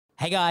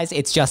Hey guys,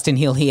 it's Justin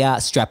Hill here.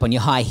 Strap on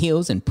your high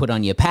heels and put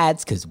on your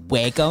pads because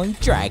we're going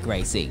drag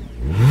racing.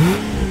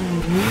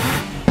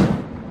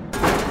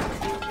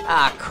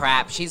 Ah,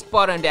 crap. She's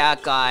bottomed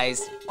out,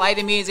 guys. Play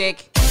the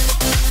music.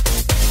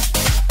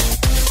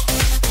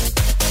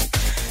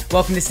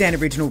 Welcome to Stan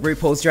Original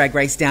RuPaul's Drag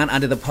Race Down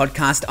Under the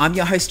podcast. I'm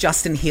your host,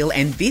 Justin Hill,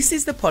 and this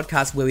is the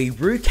podcast where we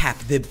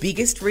recap the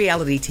biggest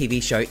reality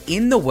TV show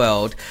in the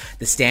world,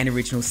 the Stan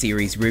Original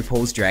series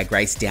RuPaul's Drag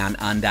Race Down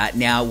Under.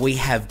 Now, we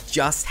have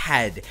just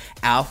had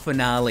our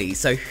finale,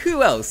 so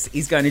who else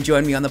is going to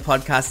join me on the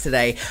podcast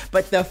today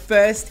but the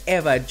first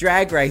ever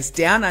Drag Race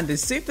Down Under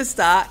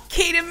superstar,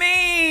 Kita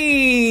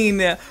Mean!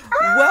 Welcome!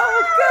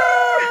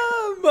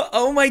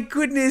 Oh my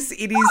goodness,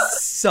 it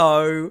is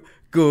so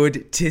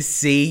good to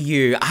see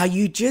you.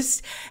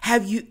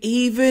 Have you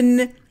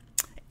even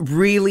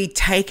really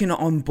taken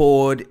on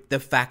board the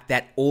fact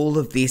that all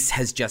of this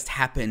has just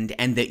happened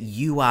and that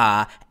you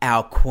are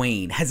our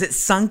queen? Has it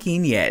sunk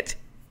in yet?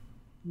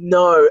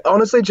 No,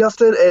 honestly,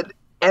 Justin, it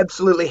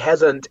absolutely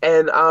hasn't.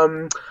 And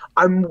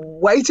I'm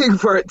waiting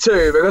for it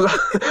too, because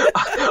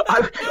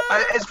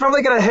it's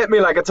probably going to hit me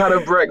like a ton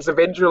of bricks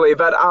eventually,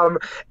 but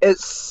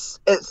it's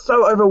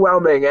so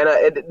overwhelming, and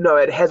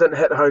it hasn't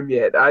hit home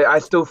yet. I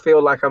still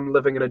feel like I'm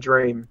living in a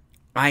dream.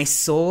 I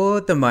saw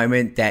the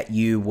moment that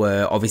you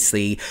were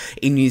obviously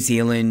in New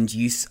Zealand.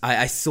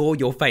 I saw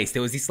your face.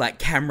 There was this like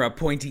camera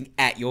pointing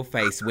at your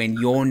face when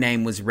your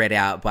name was read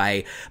out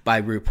by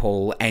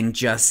RuPaul, and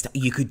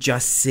you could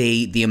just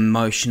see the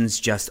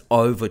emotions just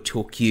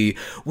overtook you.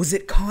 Was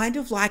it kind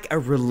of like a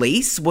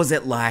release? Was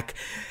it like,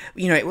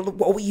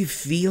 what were you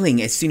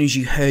feeling as soon as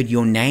you heard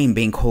your name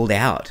being called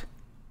out?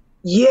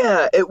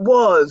 Yeah, it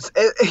was.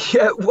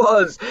 It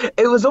was.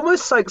 It was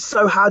almost like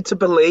so hard to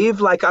believe.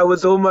 Like I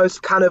was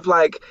almost kind of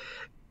like,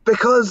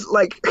 because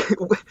like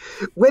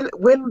when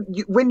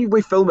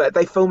we film it,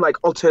 they film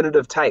like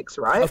alternative takes,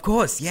 right? Of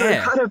course,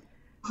 yeah. So kind of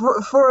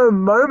for a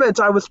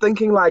moment, I was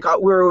thinking like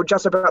we were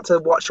just about to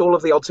watch all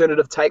of the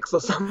alternative takes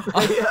or something.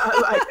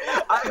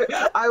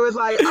 I was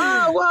like,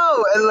 oh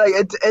whoa, and like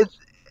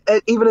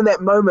even in that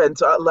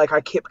moment, like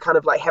I kept kind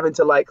of like having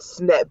to like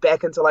snap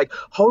back into like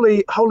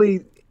holy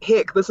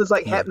heck, this is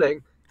like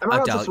happening.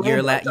 Adult, you're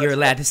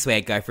allowed to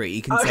swear. Go for it.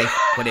 You can say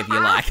whatever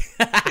you like.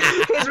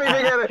 Here's me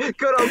being a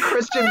good old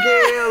Christian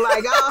girl,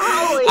 like,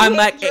 oh, holy I'm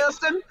heck, like,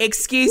 Justin.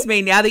 Excuse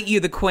me, now that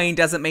you're the queen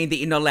doesn't mean that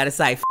you're not allowed to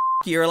say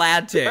you're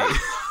allowed to.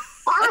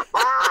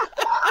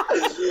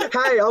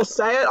 Hey, I'll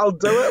say it, I'll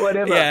do it,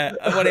 whatever. Yeah,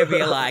 whatever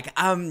you like.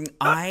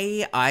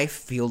 I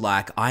feel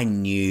like I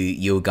knew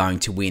you were going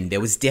to win. There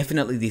was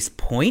definitely this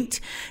point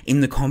in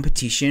the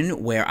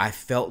competition where I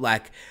felt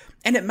like,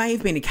 and it may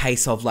have been a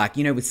case of like,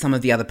 with some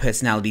of the other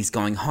personalities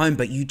going home,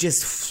 but you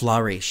just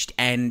flourished.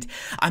 And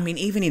I mean,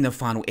 even in the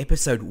final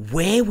episode,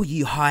 where were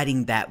you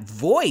hiding that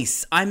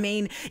voice? I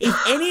mean, if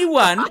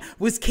anyone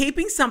was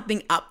keeping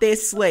something up their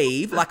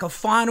sleeve, like a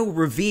final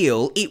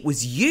reveal, it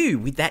was you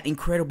with that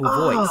incredible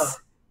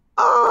voice.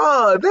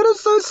 Oh, that is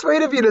so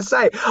sweet of you to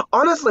say.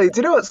 Honestly,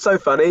 do you know what's so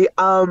funny?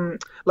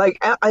 Like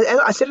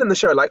I said in the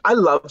show, like I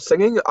love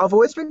singing. I've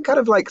always been kind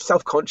of like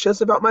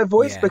self-conscious about my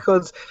voice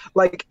because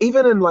like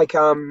even in like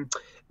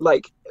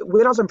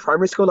when I was in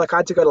primary school, like I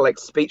had to go to like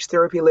speech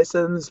therapy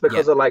lessons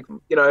because of like,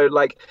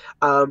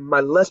 my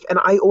lisp, and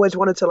I always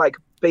wanted to like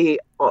be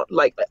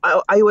like,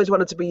 I always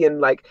wanted to be in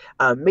like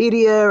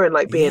media and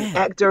like be an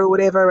actor or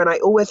whatever. And I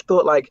always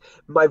thought like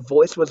my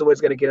voice was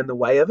always going to get in the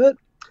way of it.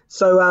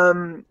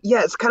 So,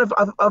 it's kind of,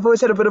 I've always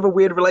had a bit of a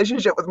weird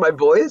relationship with my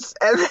voice.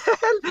 And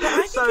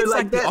so,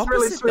 like, that's opposite,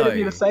 really sweet of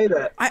you to say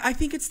that. I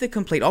think it's the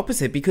complete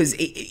opposite, because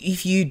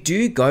if you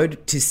do go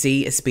to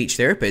see a speech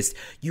therapist,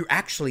 you're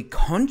actually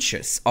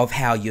conscious of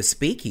how you're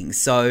speaking.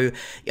 So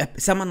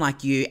someone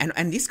like you,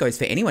 and this goes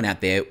for anyone out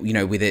there,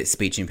 with a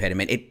speech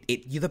impediment,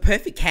 you're the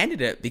perfect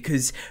candidate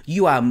because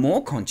you are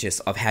more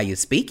conscious of how you're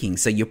speaking.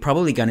 So you're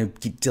probably going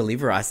to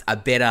deliver us a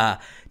better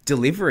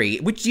delivery,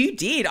 which you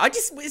did.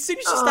 As soon as you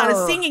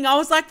started singing, I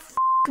was like, F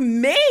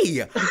me.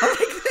 It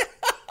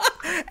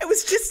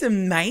was just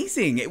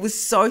amazing. It was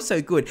so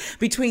good.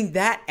 Between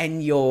that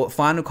and your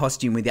final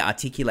costume with the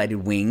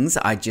articulated wings,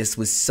 I just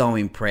was so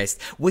impressed.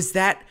 Was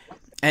that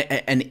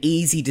an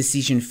easy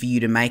decision for you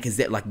to make? Is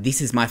that like,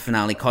 this is my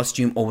finale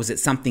costume, or was it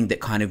something that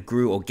kind of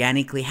grew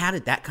organically? How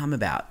did that come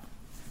about?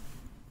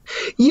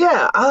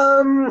 Yeah,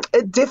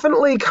 it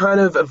definitely kind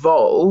of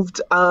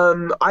evolved.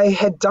 I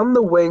had done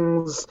the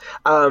wings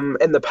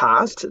in the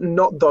past,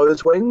 not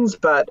those wings,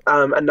 but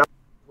another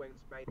wings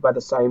made by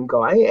the same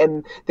guy,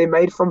 and they're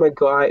made from a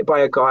guy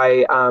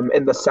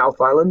in the South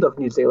Island of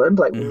New Zealand,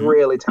 like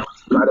really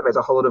talented guy that makes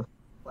a whole lot of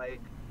play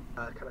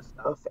kind of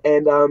stuff.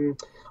 And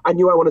I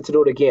knew I wanted to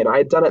do it again. I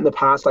had done it in the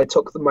past. I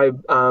took my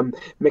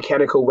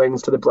mechanical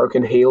wings to the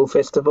Broken Heel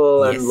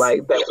Festival, and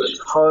like that was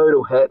a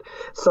total hit.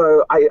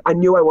 So I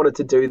knew I wanted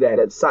to do that.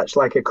 It's such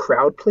like a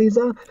crowd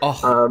pleaser.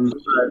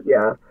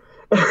 Yeah.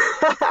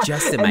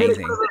 Just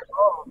amazing.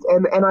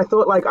 And I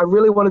thought like I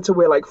really wanted to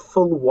wear like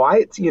full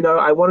white.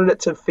 I wanted it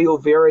to feel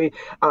very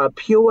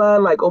pure,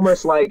 like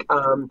almost like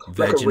virginal.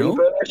 Like a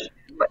rebirth.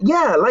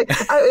 Yeah, like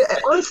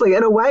honestly,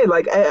 in a way,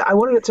 like I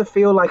wanted it to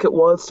feel like it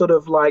was sort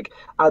of like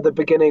the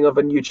beginning of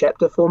a new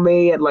chapter for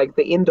me, and like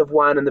the end of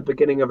one and the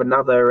beginning of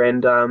another,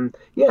 and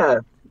yeah.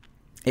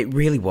 It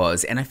really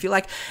was. And I feel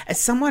like as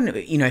someone,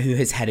 you know, who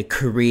has had a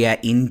career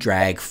in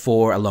drag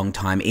for a long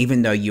time,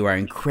 even though you are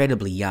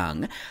incredibly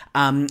young,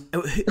 That's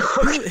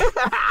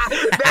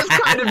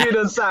kind of you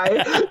to say.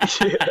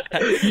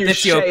 You That's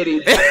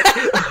shady.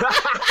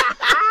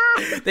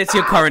 That's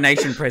your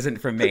coronation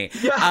present from me.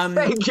 Yeah,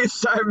 thank you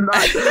so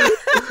much.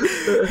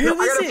 I'm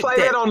gonna play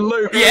that on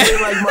loop. Yeah.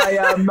 Like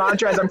my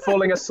mantra as I'm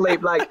falling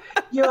asleep. Like,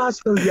 you are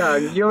still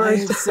young. I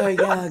am so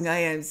young. I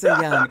am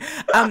so young.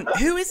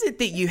 Who is it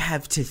that you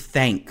have to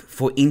thank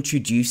for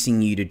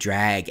introducing you to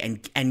drag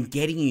and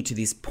getting you to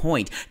this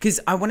point? Because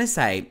I want to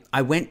say,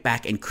 I went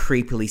back and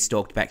creepily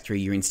stalked back through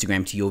your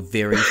Instagram to your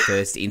very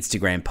first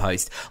Instagram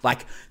post,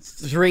 like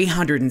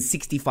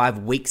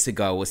 365 weeks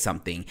ago or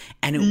something.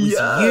 And it was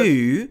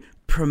you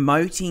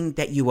promoting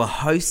that you were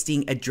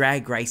hosting a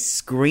Drag Race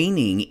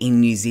screening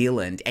in New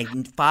Zealand,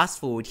 and fast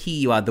forward, here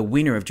you are, the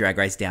winner of Drag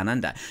Race Down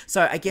Under.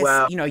 So I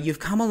guess, you know, you've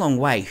come a long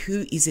way.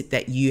 Who is it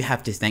that you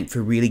have to thank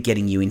for really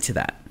getting you into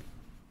that?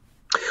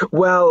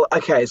 Well,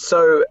 okay,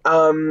 so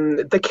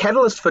the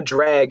catalyst for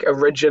drag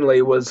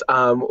originally was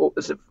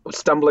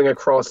stumbling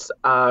across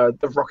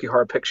the Rocky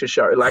Horror Picture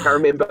Show. Like, I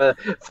remember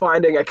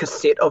finding a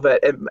cassette of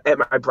it at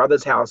my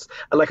brother's house,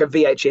 like a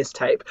VHS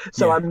tape.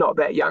 So I'm not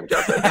that young,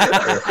 Justin.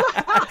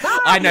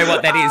 I know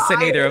what that is, so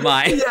neither am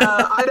I. Yeah,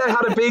 I know how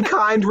to Be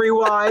Kind,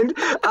 rewind.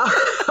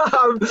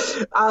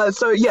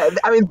 So yeah,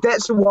 I mean,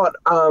 that's what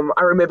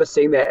I remember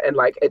seeing that and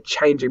like it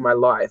changing my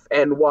life.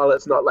 And while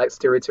it's not like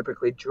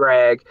stereotypically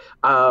drag,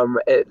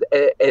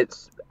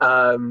 it's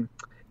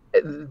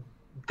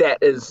that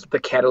is the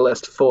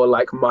catalyst for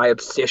like my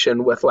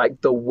obsession with like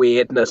the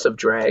weirdness of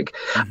drag.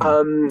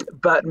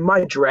 But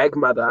my drag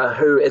mother,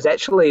 who is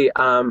actually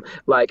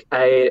like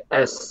a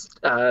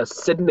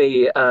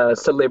Sydney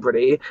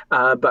celebrity,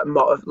 but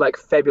like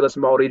fabulous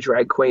Māori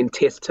drag queen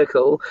Tess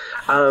Tickle.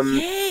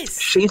 Yes.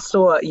 She's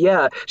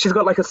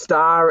got like a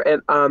star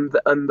in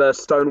the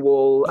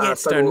Stonewall.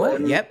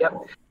 Stonewall. Yep.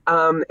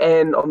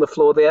 And on the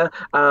floor there,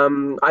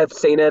 I've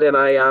seen it and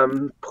I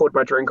poured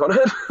my drink on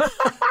it.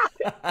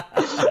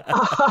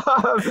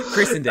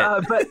 Christened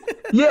it. But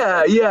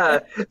yeah.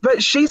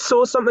 But she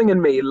saw something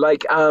in me,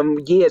 like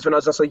years when I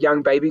was just a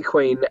young baby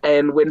queen,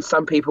 and when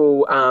some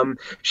people,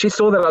 she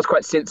saw that I was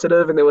quite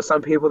sensitive, and there were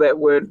some people that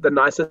weren't the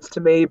nicest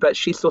to me, but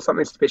she saw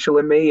something special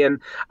in me,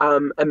 and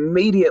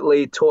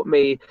immediately taught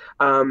me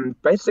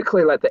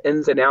basically like the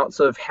ins and outs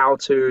of how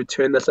to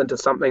turn this into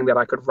something that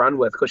I could run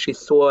with, because she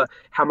saw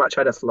how much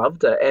I just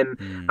loved it,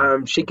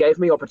 and she gave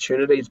me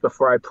opportunities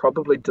before I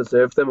probably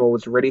deserved them or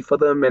was ready for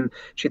them, and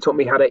she taught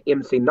me how to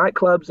MC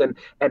nightclubs and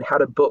how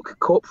to book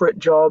corporate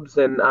jobs,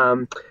 and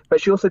but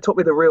she also taught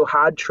me the real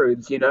hard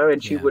truths, you know,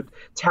 and she would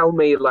tell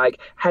me like,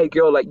 hey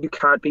girl, like you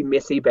can't be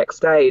messy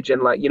backstage,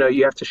 and like, you know,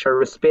 you have to show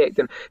respect,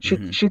 and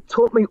she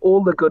taught me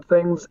all the good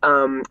things,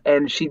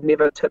 and she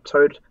never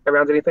tiptoed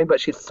around anything,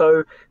 but she's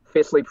so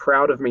fiercely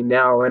proud of me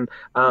now, and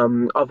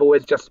I've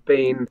always just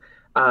been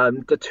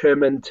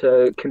determined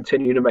to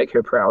continue to make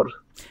her proud.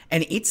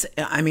 And this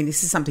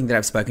is something that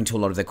I've spoken to a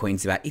lot of the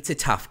queens about. It's a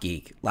tough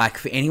gig. Like,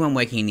 for anyone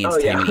working in the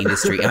entertainment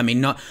industry, I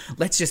mean,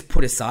 let's just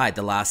put aside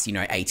the last,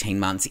 18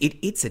 months.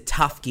 It's a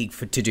tough gig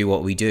to do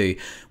what we do.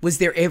 Was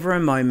there ever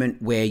a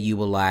moment where you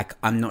were like,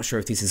 I'm not sure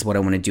if this is what I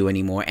want to do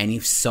anymore? And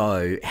if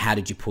so, how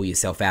did you pull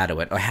yourself out of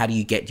it? Or how do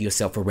you get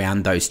yourself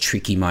around those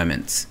tricky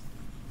moments?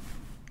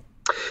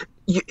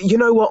 You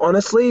know what,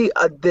 honestly,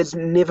 there's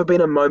never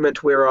been a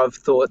moment where I've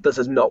thought this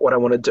is not what I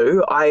want to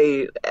do.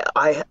 I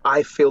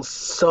feel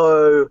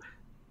so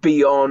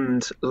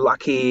beyond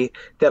lucky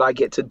that I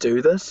get to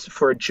do this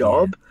for a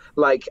job.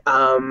 Like,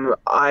 Isn't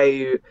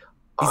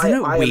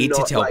it weird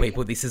to tell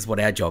people this is what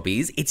our job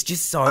is? It's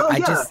just so,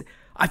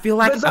 I feel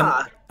like,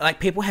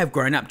 like people have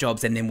grown-up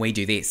jobs and then we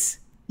do this.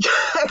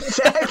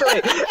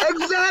 Exactly.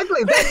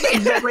 That's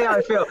exactly how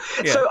I feel.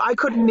 Yeah. So I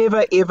could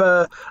never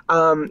ever,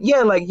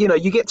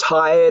 you get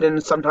tired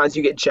and sometimes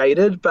you get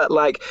jaded, but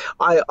like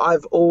you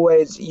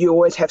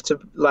always have to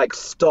like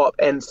stop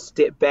and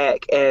step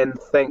back and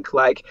think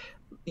like,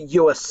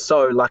 you are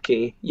so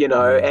lucky,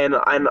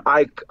 and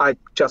I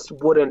just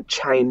wouldn't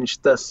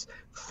change this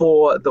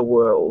for the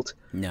world.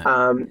 No.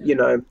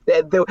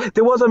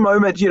 There was a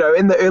moment,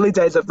 in the early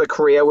days of the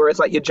career where it's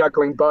like you're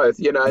juggling both,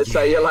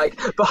 so you're like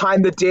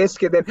behind the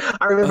desk, and then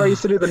I remember I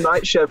used to do the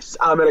night shifts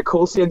at a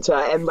call center,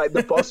 and like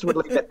the boss would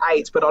leave at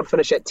 8, but I'd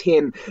finish at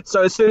 10.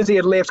 So as soon as he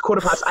had left,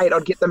 8:15,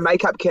 I'd get the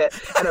makeup kit,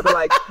 and I'd be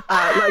like,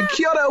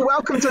 kia ora,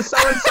 welcome to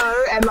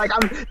so-and-so, and like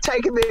I'm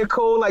taking their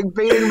call, like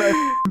beating my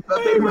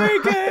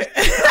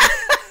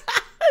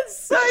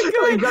So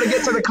good. You got to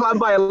get to the club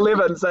by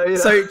 11.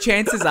 So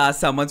chances are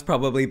someone's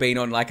probably been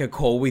on like a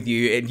call with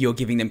you and you're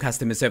giving them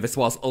customer service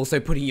whilst also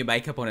putting your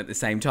makeup on at the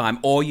same time,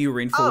 or you were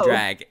in full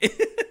drag.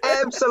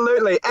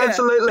 Absolutely.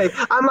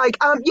 I'm like,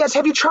 yes,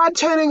 have you tried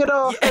turning it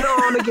off and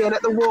on again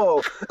at the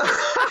wall?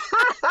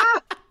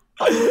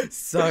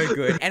 So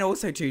good. And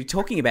also, too,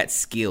 talking about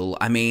skill,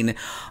 I mean,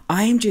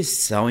 I am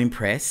just so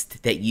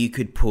impressed that you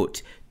could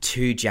put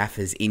 2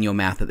 Jaffas in your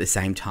mouth at the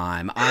same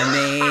time.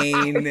 I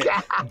mean,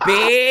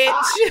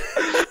 bitch.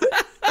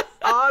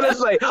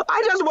 Honestly,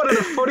 I just wanted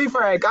a footy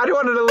Frank. I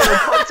wanted a little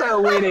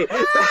cocktail weenie.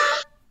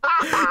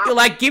 You're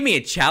like, give me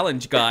a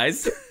challenge,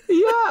 guys.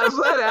 Yeah,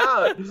 flat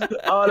out.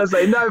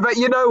 Honestly, no, but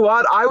you know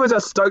what? I was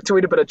just stoked to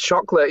eat a bit of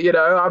chocolate, you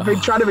know? I've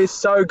been trying to be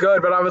so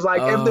good, but I was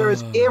like, if there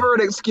is ever an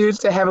excuse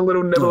to have a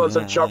little nibble on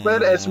some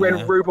chocolate, it's when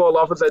RuPaul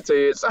offers it to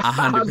you. So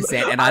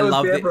 100%. And I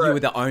love that you were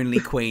the only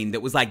queen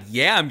that was like,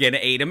 yeah, I'm going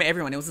to eat them.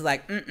 Everyone else was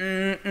like,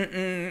 Yeah.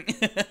 I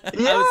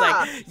was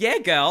like, yeah,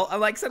 girl. I'm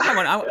like, so come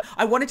on.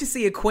 I wanted to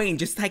see a queen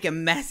just take a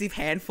massive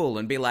handful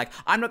and be like,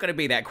 I'm not going to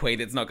be that queen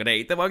that's not going to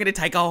eat them. I'm going to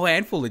take a whole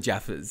handful of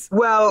Jaffas.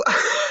 Well,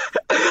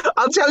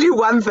 I'll tell you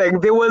one thing.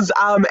 There was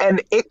an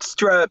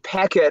extra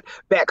packet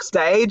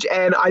backstage,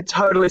 and I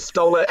totally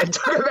stole it and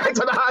took it back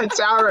to the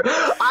hotel room.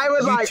 I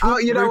was like, oh,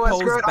 you know what?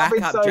 Screw it. I've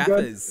been so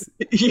Jaffas.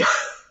 good. Yeah.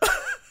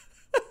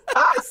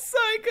 So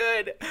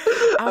good.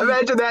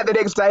 Imagine that the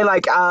next day,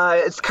 like,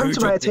 it's come to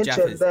my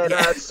attention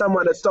that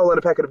someone has stolen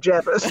a packet of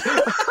Jaffas.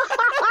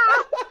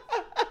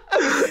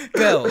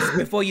 Girls,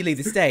 before you leave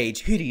the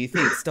stage, who do you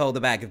think stole the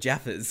bag of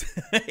Jaffas?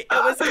 It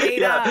was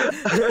Tina.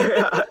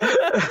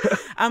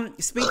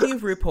 Speaking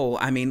of RuPaul,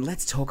 I mean,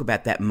 let's talk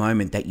about that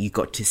moment that you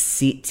got to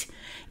sit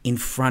in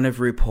front of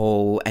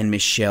RuPaul and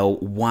Michelle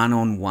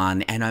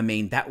one-on-one. And I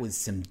mean, that was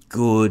some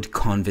good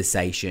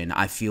conversation.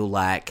 I feel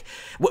like,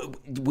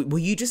 were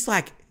you just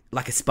like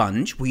a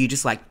sponge? Were you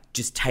just like,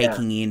 just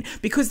taking in?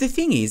 Because the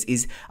thing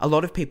is a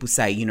lot of people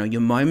say, you know,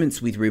 your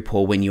moments with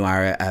RuPaul when you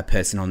are a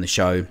person on the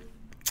show,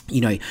 you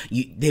know,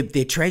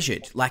 they're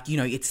treasured. Like, you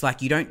know, it's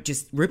like you don't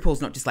just,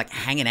 RuPaul's not just like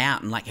hanging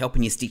out and like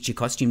helping you stitch your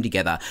costume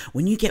together.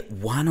 When you get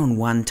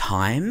one-on-one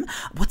time,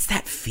 what's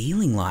that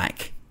feeling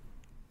like?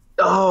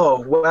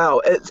 Oh, wow.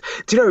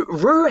 Do you know,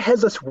 Ru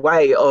has this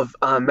way of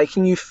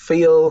making you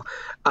feel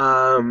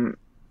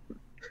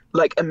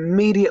like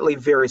immediately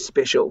very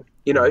special.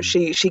 You know,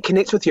 she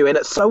connects with you, and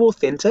it's so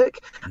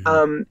authentic.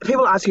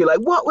 People ask you, like,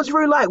 what was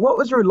Ru like? What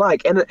was Ru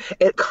like? And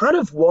it kind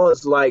of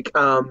was like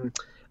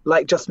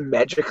just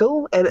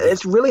magical, and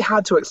it's really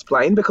hard to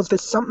explain because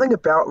there's something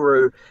about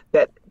Ru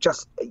that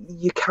just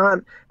you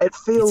can't. It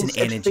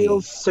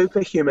feels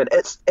superhuman.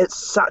 It's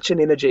such an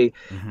energy,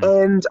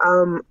 and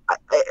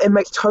it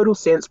makes total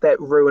sense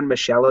that Ru and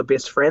Michelle are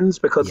best friends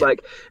because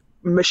like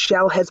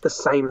Michelle has the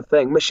same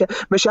thing.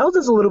 Michelle's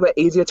is a little bit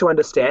easier to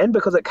understand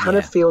because it kind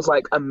of feels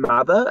like a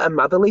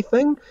motherly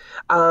thing.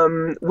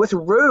 With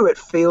Ru, it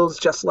feels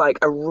just like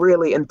a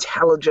really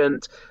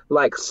intelligent,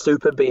 like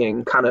super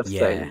being kind of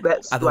thing.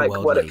 That's like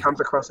what it comes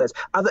across as.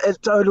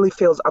 It totally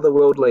feels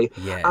otherworldly.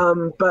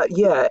 But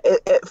yeah,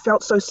 it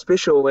felt so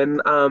special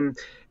and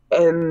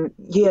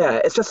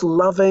yeah, it's just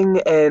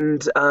loving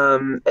and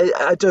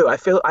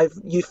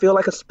you feel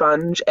like a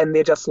sponge and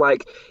they're just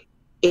like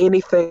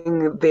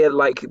anything they're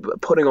like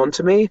putting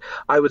onto me,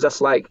 I was just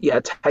like,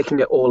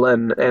 taking it all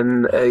in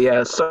and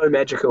so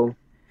magical.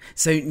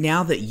 So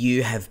now that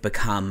you have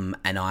become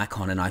an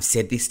icon, and I've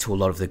said this to a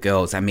lot of the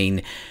girls, I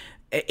mean,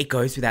 it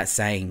goes without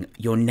saying,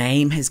 your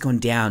name has gone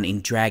down in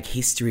drag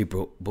history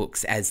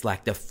books as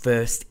like the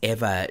first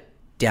ever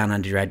Down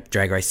Under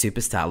Drag Race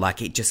superstar.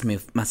 Like it just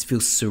must feel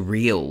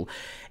surreal.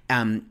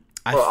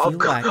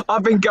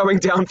 I've been going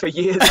down for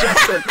years,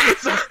 Justin.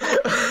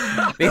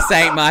 This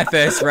ain't my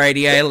first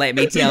rodeo, let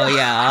me tell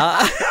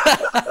ya.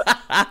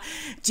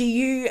 Do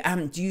you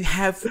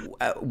have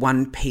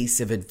one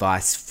piece of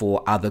advice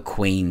for other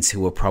queens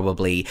who are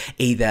probably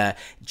either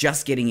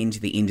just getting into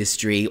the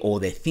industry or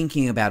they're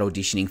thinking about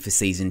auditioning for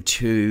season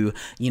 2?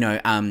 You know,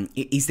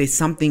 is there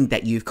something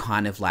that you've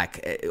kind of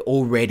like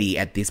already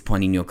at this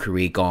point in your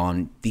career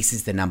gone, this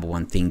is the number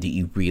one thing that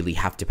you really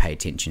have to pay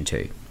attention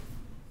to?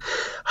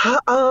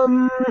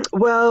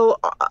 Well,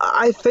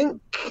 I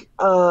think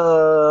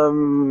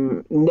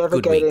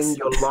navigating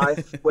your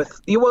life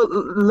with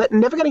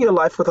navigating your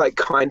life with like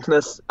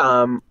kindness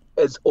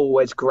is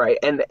always great.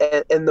 And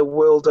in the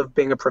world of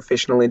being a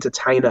professional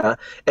entertainer,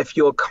 if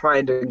you're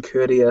kind and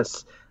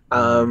courteous,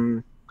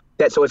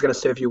 that's always going to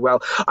serve you well.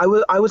 I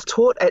was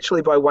taught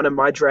actually by one of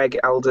my drag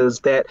elders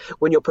that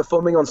when you're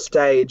performing on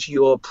stage,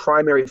 your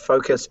primary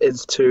focus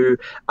is to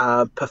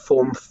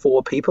perform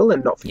for people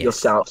and not for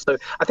yourself. So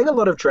I think a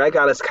lot of drag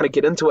artists kind of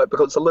get into it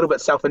because it's a little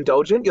bit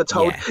self-indulgent. You're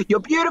told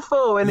you're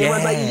beautiful, and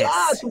everyone's like,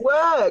 yes,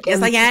 work. Yes,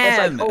 and I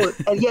am.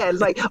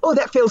 It's like, oh,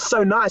 that feels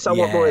so nice. I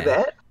want more of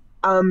that.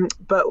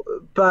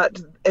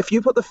 But if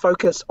you put the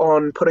focus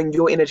on putting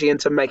your energy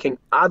into making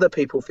other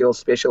people feel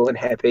special and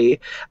happy,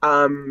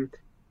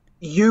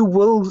 you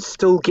will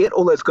still get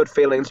all those good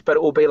feelings, but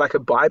it will be like a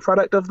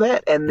byproduct of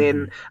that. And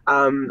then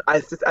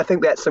I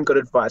think that's some good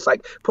advice.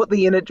 Like put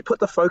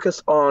the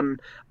focus on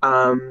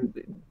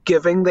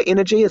giving the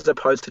energy as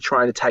opposed to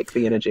trying to take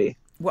the energy.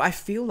 Well, I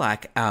feel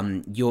like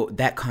your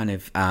that kind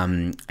of,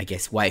 I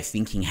guess, way of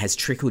thinking has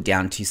trickled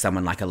down to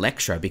someone like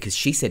Electra, because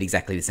she said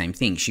exactly the same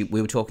thing.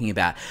 We were talking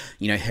about,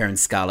 her and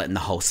Scarlett and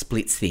the whole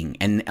splits thing.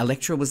 And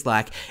Electra was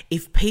like,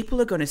 if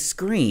people are going to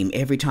scream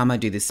every time I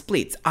do the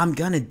splits, I'm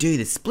going to do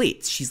the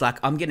splits. She's like,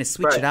 I'm going to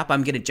switch it up.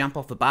 I'm going to jump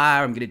off a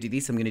bar. I'm going to do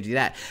this. I'm going to do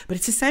that. But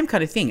it's the same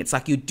kind of thing. It's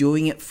like you're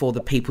doing it for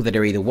the people that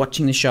are either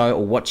watching the show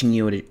or watching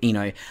you at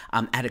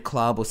at a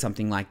club or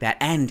something like that.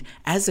 And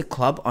as a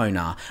club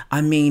owner,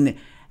 I mean,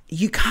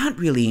 you can't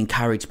really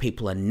encourage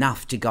people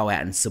enough to go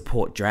out and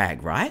support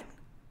drag, right?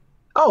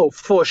 Oh,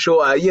 for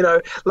sure. I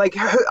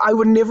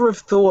would never have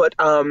thought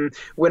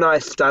when I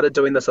started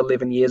doing this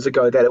 11 years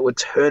ago that it would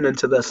turn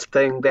into this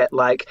thing that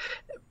like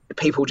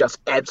people just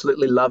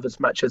absolutely love as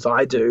much as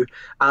I do.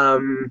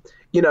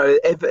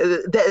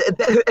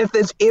 If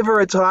there's ever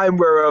a time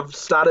where I've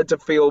started to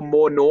feel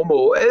more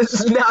normal,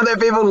 it's now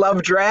that people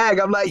love drag.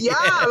 I'm like, okay.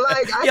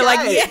 You're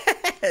like,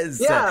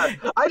 yes. Yeah,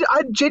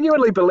 I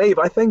genuinely believe.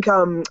 I think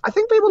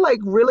people like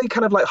really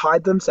kind of like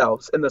hide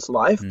themselves in this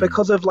life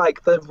because of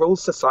like the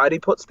rules society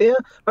puts there.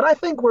 But I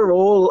think we're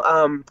all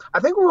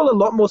a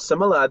lot more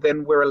similar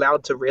than we're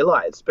allowed to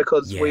realize,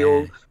 because we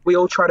all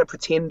try to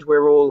pretend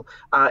we're all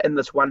in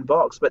this one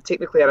box, but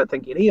technically I don't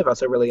think any of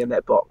us are really in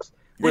that box.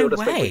 We all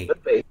just think we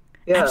should be.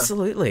 Yeah.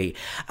 Absolutely.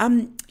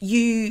 Who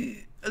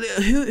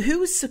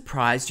has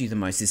surprised you the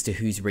most as to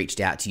who's reached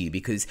out to you?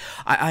 Because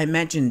I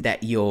imagine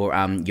that your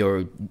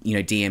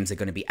DMs are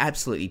going to be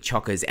absolutely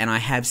chockers, and I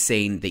have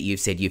seen that you've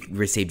said you've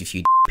received a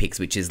few pics,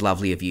 which is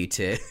lovely of you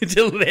to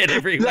let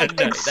everyone know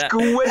that.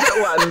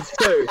 Exquisite ones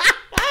too.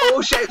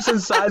 All shapes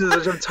and sizes,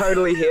 which I'm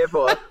totally here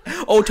for.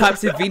 All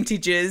types of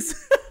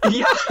vintages.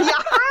 Yeah.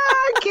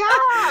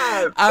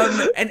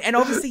 And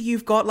obviously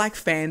you've got like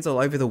fans all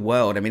over the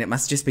world. I mean, it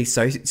must just be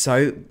so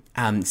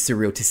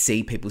surreal to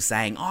see people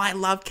saying, "Oh, I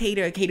love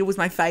Keita. Keita was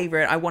my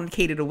favorite. I wanted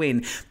Keita to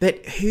win."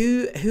 But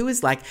who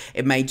is like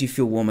it made you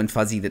feel warm and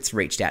fuzzy that's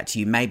reached out to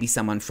you? Maybe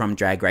someone from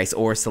Drag Race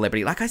or a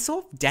celebrity. Like I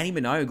saw Danny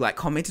Minogue like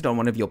commented on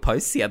one of your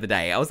posts the other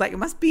day. I was like, it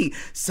must be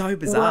so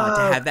bizarre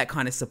to have that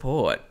kind of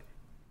support.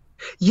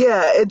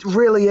 Yeah, it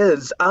really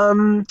is.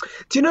 Do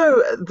you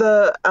know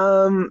the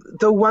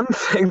one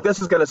thing?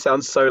 This is going to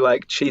sound so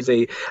like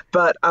cheesy,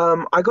 but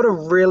I got a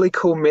really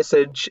cool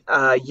message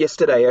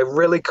yesterday. A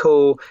really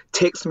cool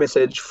text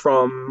message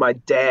from my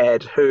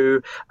dad,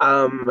 who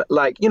I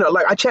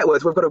chat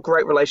with. We've got a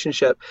great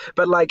relationship,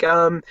 but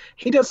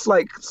he just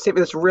like sent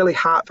me this really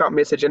heartfelt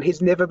message, and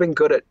he's never been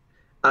good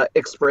at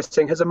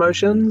expressing his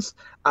emotions,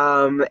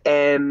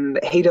 and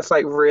he just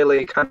like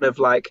really kind of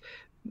like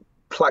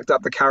plucked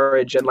up the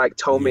courage and like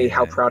told me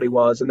how proud he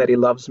was and that he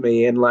loves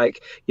me, and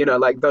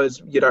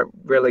those, you don't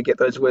really get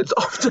those words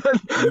often.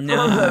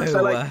 No.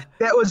 So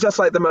that was just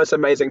like the most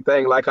amazing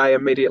thing. Like I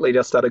immediately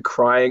just started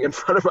crying in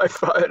front of my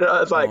phone, and I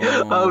was like,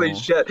 holy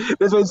shit,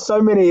 there's been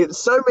so many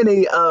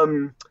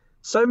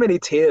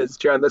tears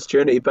during this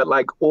journey, but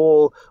like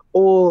all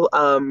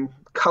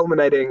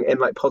culminating in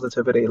like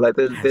positivity. Like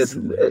it's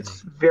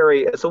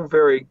all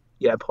very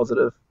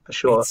positive for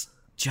sure. It's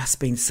just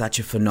been such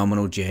a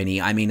phenomenal journey.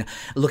 I mean,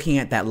 looking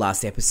at that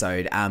last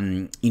episode,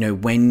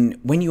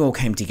 when you all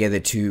came together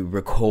to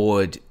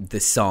record the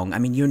song, I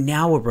mean, you're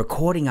now a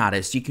recording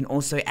artist. You can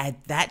also add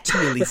that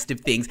to your list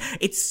of things.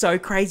 It's so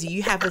crazy.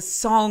 You have a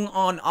song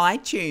on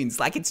iTunes.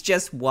 Like, it's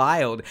just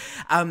wild.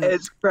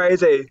 It's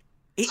crazy.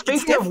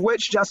 Speaking of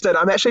which, Justin,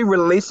 I'm actually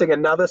releasing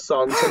another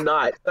song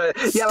tonight.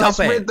 Let's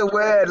spread the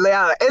word.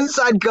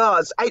 Inside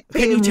Gods, 8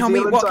 p.m. Can you tell me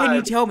what? time. Can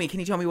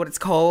you tell me what it's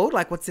called?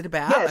 Like, what's it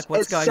about? Yes, like,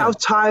 what's it's going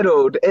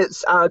self-titled.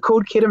 It's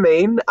called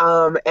Ketamine,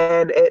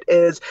 and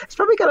it's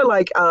probably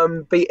going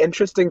to be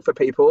interesting for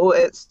people.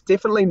 It's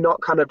definitely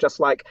not kind of just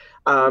like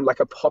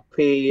a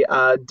poppy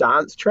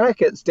dance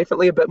track. It's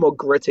definitely a bit more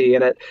gritty,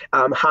 and it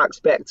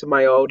harks back to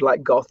my old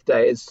like goth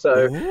days.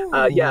 So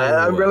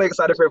I'm really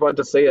excited for everyone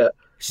to see it.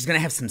 She's going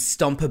to have some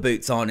stomper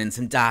boots on and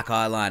some dark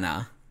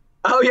eyeliner.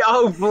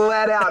 Oh,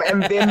 flat out,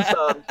 and then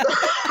some.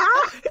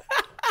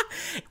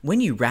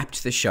 When you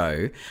wrapped the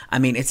show, I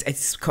mean,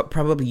 it's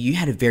probably you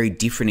had a very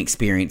different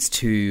experience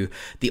to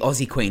the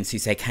Aussie queens who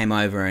say came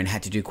over and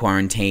had to do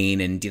quarantine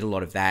and did a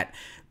lot of that.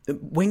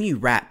 When you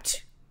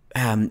wrapped,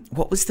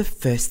 what was the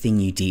first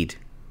thing you did?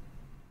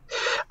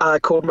 I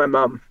called my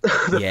mum.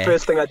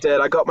 First thing I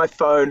did, I got my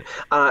phone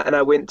and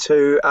I went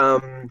to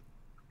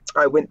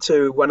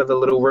one of the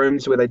little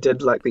rooms where they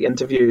did like the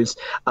interviews,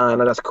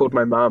 and I just called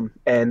my mum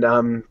and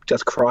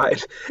just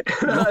cried.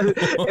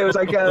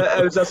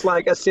 It was just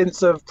like a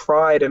sense of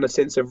pride and a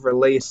sense of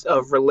relief,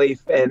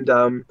 and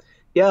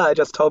I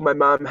just told my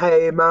mum,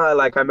 "Hey Ma,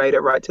 like I made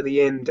it right to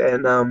the end,"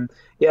 and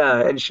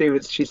and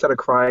she started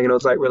crying, and it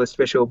was like really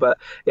special. But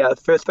the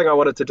first thing I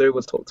wanted to do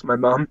was talk to my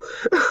mum.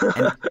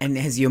 and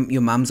has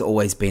your mum's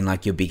always been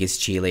like your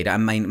biggest cheerleader? I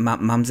mean,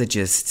 mums are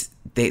just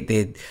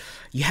they're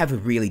you have a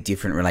really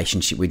different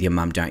relationship with your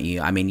mum, don't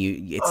you? I mean,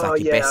 it's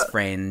like your best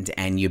friend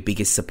and your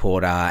biggest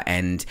supporter.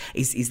 And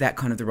is that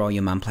kind of the role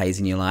your mum plays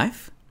in your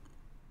life?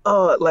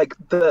 Oh, like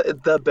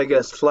the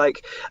biggest.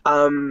 Like,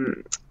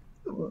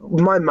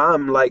 my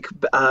mum, like,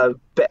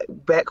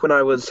 back when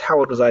I was, how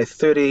old was I?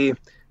 30.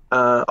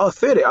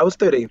 30. I was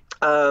 30.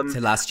 So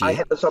last I year.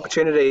 had this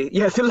opportunity.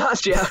 Yeah, for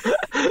last year.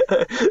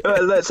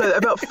 So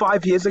about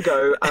 5 years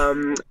ago,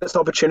 this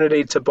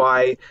opportunity to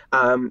buy,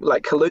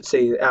 like,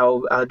 Kalutsi,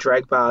 our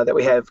drag bar that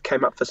we have,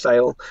 came up for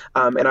sale.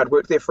 And I'd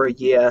worked there for a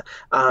year.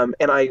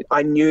 And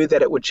I knew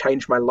that it would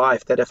change my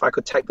life, that if I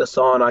could take this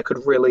on, I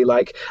could really,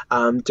 like,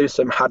 do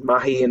some hard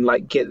mahi and,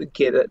 like, get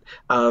it,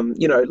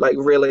 like,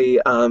 really,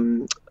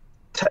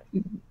 t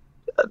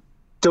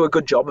do a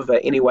good job of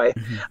it anyway.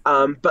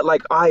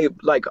 But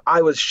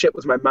I was shit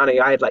with my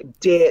money. I had, like,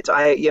 debt.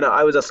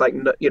 I was just like,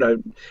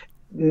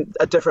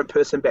 a different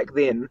person back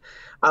then.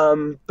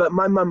 But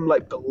my mum,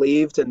 like,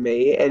 believed in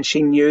me, and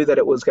she knew that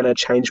it was going to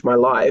change my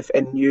life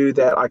and knew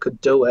that I could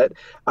do it.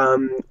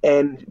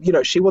 And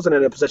she wasn't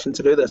in a position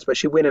to do this, but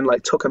she went and,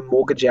 like, took a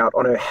mortgage out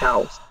on her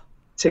house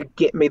to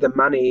get me the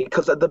money,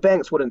 because the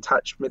banks wouldn't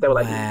touch me. They were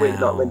like, we're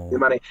not lending you the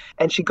Wow. money.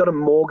 And she got a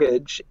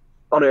mortgage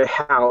on her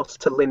house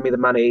to lend me the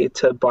money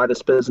to buy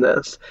this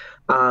business,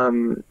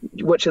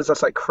 which is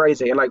just, like,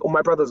 crazy. And, like, all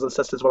my brothers and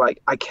sisters were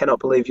like, I cannot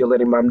believe you're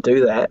letting mum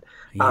do that.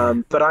 Yeah.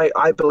 But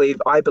I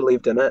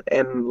believed in it,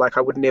 and, like,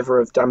 I would never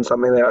have done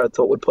something that I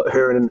thought would put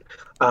her in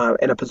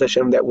a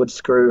position that would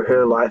screw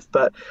her life.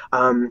 But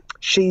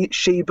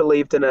she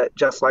believed in it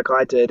just like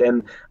I did,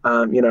 and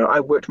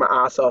I worked my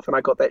ass off, and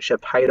I got that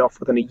shit paid off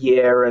within a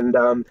year, and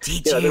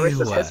Did the rest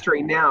you? is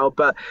history now.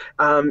 But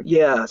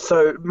yeah,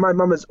 so my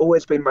mum has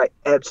always been my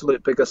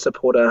absolute biggest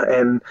supporter,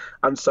 and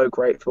I'm so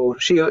grateful.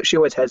 She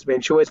always has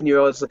been. She always knew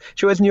I was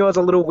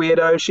a little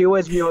weirdo. She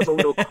always knew I was a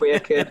little queer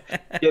kid.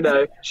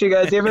 She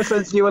goes, ever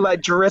since you were,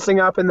 like, dressing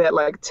up in that,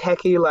 like,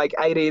 tacky, like,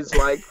 80s,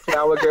 like,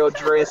 flower girl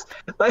dress,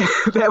 like,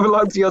 that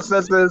belonged to your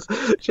sisters.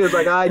 She was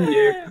like, I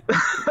knew.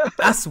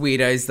 Us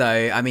weirdos,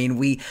 though, I mean,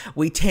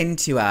 we tend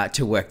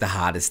to work the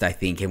hardest, I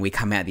think, and we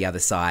come out the other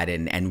side,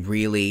 and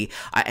really,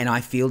 and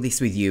I feel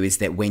this with you, is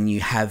that when you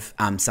have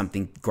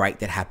something great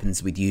that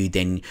happens with you,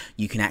 then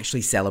you can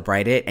actually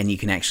celebrate it, and you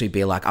can actually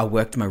be like, I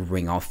worked my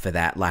ring off for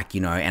that, like,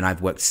 and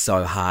I've worked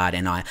so hard,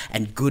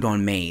 and good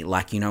on me,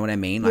 like, you know what I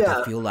mean? Like, I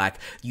Yeah. feel like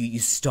you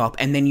stop,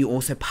 and then you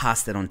also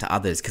pass that on to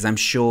others, because I'm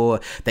sure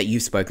that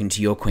you've spoken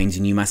to your queens,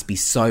 and you must be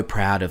so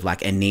proud of,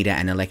 like, Anita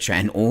and Electra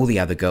and all the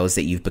other girls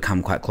that you've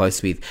become quite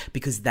close with,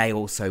 because they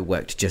also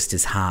worked just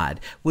as hard.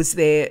 Was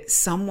there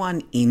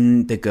someone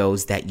in the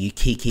girls that you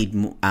kikied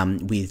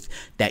with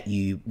that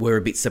you were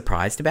a bit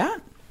surprised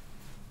about?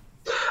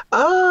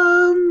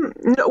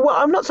 No, well,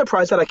 I'm not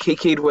surprised that I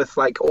kikied with,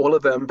 like, all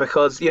of them,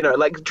 because,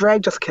 like,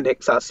 drag just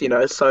connects us,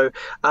 so,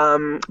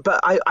 but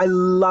I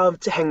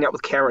loved hanging out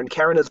with Karen.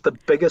 Karen is the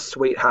biggest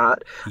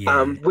sweetheart.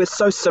 Yeah. We're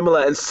so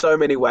similar in so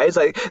many ways.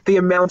 Like, the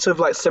amount of,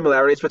 like,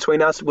 similarities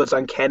between us was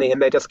uncanny, and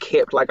they just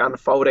kept, like,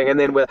 unfolding. And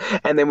then we're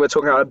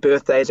talking about our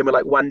birthdays, and we're,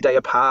 like, one day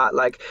apart.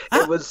 Like,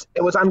 it was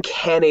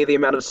uncanny, the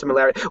amount of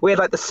similarity. We had,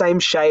 like, the same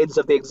shades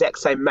of the exact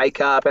same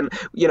makeup, and,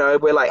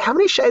 we're like, how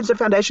many shades of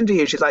foundation do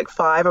you use? She's like,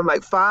 5. I'm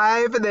like,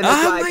 5, and then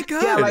it's Oh like, my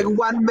yeah, God. like,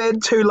 one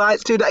mid, two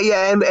lights, two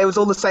yeah, and it was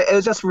all the same. It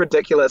was just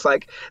ridiculous.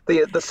 Like, the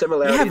You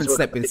similarities haven't were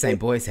slept with the crazy. same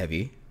boys, have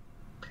you?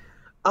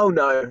 Oh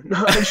no,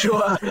 no, I'm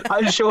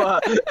sure.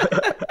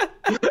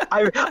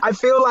 I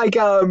feel like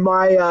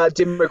my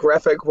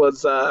demographic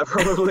was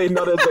probably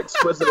not as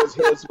exquisite as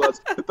his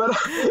was, but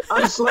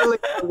I'm slowly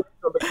working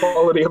on the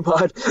quality of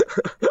mine.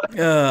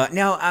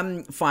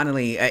 Now,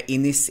 finally,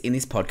 in this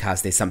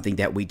podcast, there's something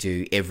that we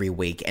do every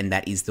week, and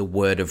that is the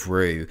word of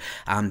Rue.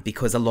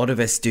 Because a lot of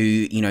us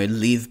do,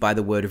 live by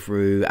the word of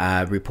Rue.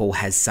 RuPaul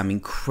has some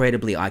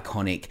incredibly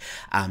iconic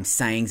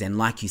sayings, and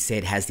like you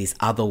said, has this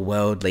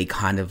otherworldly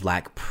kind of,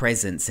 like,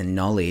 presence and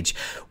knowledge.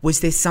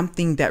 Was there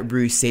something that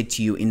Rue said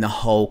to you in the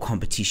whole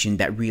competition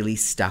that really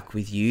stuck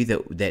with you?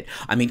 That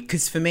I mean,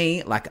 because for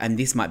me, like, and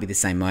this might be the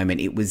same moment,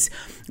 it was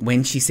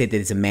when she said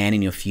there's a man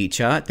in your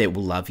future that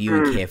will love you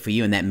and care for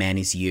you, and that man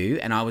is you.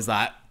 And I was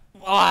like,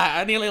 oh,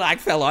 I nearly, like,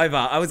 fell over.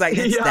 I was like,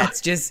 Yeah.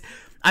 that's just,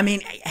 I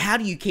mean, how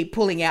do you keep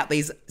pulling out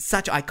these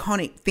such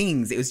iconic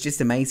things? It was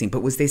just amazing.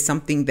 But was there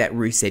something that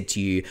Rue said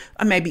to you,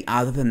 or maybe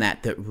other than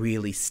that, that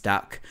really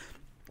stuck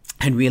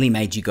and really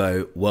made you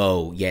go,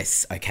 whoa,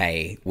 yes,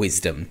 okay,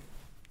 wisdom?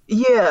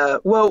 Yeah,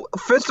 well,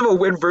 first of all,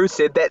 when Rue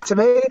said that to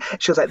me,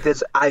 she was like,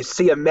 I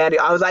see a man.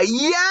 I was like,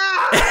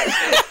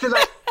 yeah! She's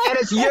like, and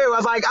it's you. I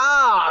was like,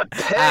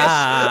 piss.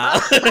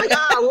 Ah. I was like,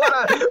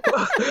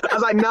 I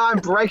was like, no, I'm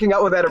breaking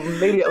up with that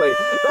immediately.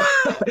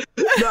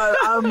 No,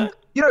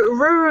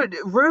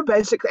 Rue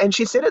basically, and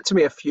she said it to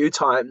me a few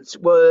times,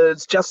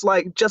 was just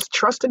like, just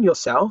trust in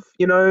yourself.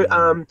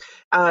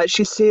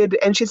 She said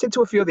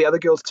to a few of the other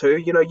girls too,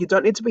 you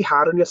don't need to be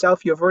hard on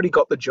yourself. You've already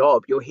got the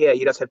job. You're here.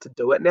 You just have to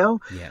do it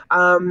now. Yeah.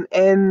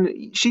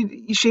 And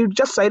she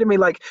just say to me,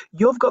 like,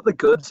 you've got the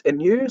goods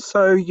in you,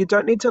 so you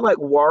don't need to, like,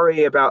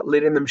 worry about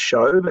letting them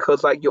show,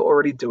 because, like, you're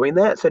already doing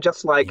that. So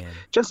just, like, Yeah.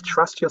 just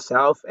trust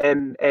yourself,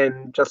 and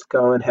just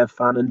go and have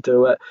fun and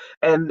do it.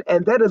 And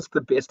that is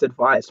the best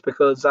advice,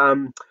 because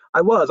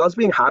I was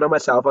being hard on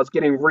myself. I was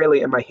getting really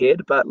in my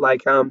head, but,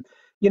 like,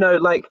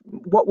 like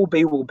what will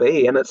be will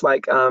be. And it's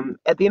like,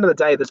 at the end of the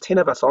day, there's 10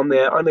 of us on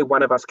there. Only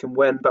one of us can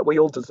win, but we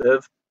all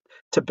deserve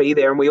to be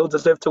there and we all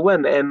deserve to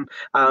win. And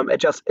it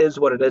just is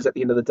what it is at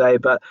the end of the day.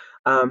 But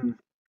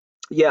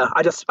yeah,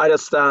 I'm just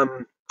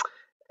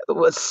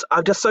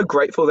so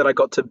grateful that I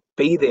got to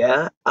be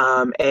there,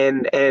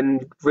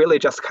 and really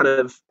just kind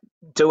of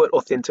do it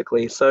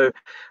authentically. So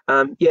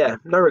yeah,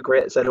 no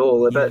regrets at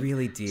all. You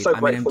really did. So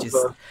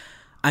grateful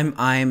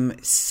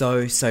I'm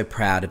so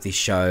proud of this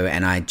show,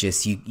 and I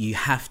just, you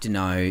have to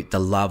know the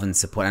love and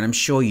support, and I'm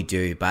sure you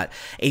do, but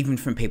even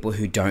from people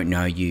who don't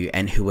know you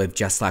and who have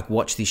just like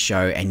watched this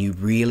show, and you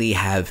really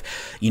have,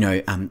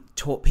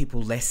 taught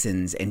people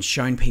lessons and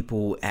shown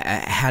people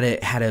how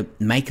to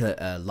make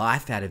a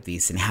life out of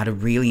this and how to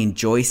really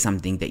enjoy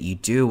something that you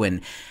do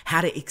and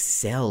how to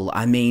excel.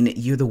 I mean,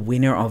 you're the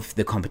winner of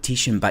the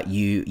competition, but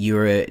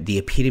you're the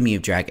epitome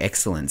of drag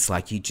excellence.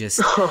 Like you just,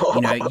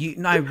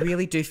 I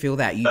really do feel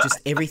that you just,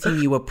 everything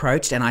you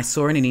approached, and I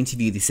saw in an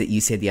interview that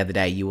you said the other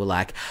day, you were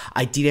like,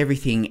 I did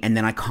everything and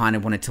then I kind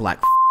of wanted to like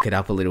it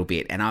up a little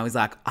bit, and I was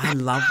like, I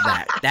love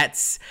that.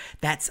 That's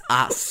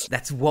us.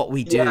 That's what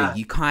we do. Yeah.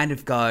 You kind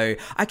of go,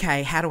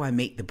 okay, how do I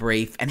meet the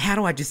brief, and how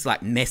do I just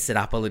like mess it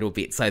up a little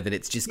bit so that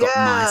it's just got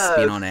my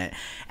spin on it?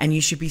 And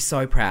you should be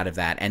so proud of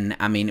that. And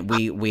I mean,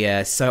 we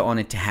are so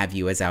honored to have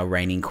you as our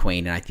reigning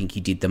queen, and I think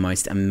you did the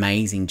most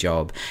amazing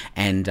job.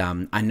 And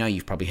I know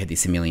you've probably heard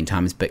this a million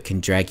times, but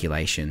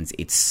congratulations.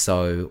 It's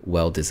so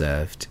well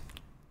deserved.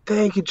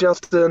 Thank you,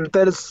 Justin.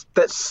 That's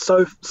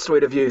so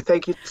sweet of you.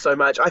 Thank you so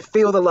much. I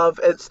feel the love.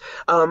 It's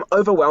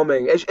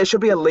overwhelming. It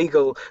should be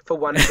illegal for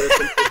one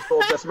person to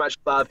absorb this much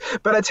love.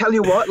 But I tell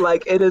you what,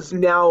 like, it is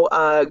now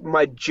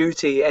my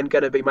duty and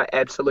going to be my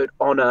absolute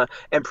honor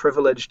and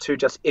privilege to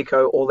just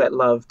echo all that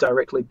love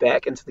directly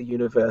back into the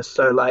universe.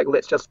 So, like,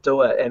 let's just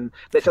do it, and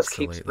let's just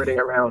keep spreading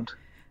it around.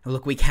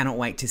 Look, we cannot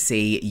wait to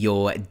see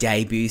your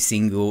debut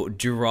single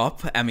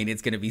drop. I mean,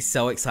 it's going to be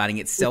so exciting.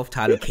 It's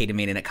self-titled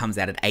Ketamine, and it comes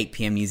out at 8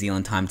 p.m. New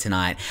Zealand time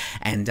tonight.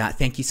 And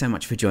thank you so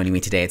much for joining me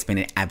today. It's been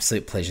an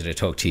absolute pleasure to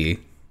talk to you.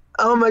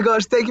 Oh my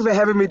gosh, thank you for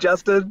having me,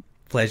 Justin.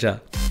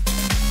 Pleasure.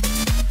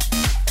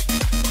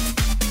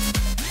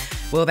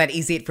 Well, that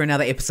is it for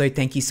another episode.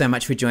 Thank you so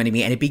much for joining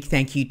me. And a big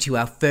thank you to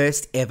our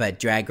first ever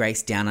Drag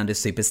Race Down Under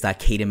superstar,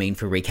 Ketamine,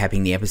 for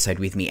recapping the episode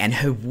with me. And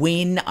her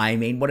win, I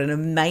mean, what an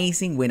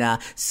amazing winner.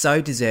 So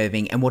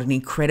deserving. And what an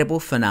incredible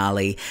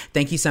finale.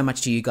 Thank you so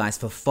much to you guys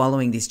for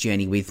following this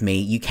journey with me.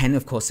 You can,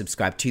 of course,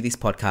 subscribe to this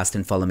podcast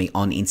and follow me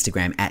on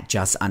Instagram at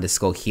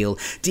 @just_heal.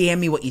 DM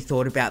me what you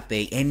thought about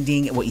the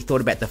ending, what you thought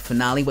about the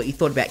finale, what you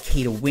thought about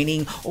Keita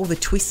winning, all the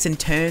twists and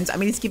turns. I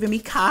mean, it's given me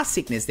car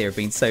sickness. There have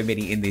been so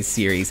many in this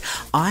series.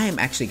 I am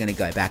actually going to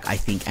go back, I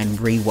think, and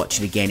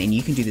rewatch it again, and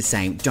you can do the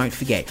same. Don't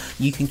forget,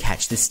 you can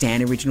catch the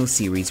Stan original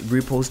series,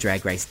 RuPaul's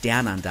Drag Race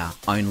Down Under,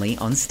 only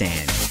on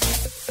Stan.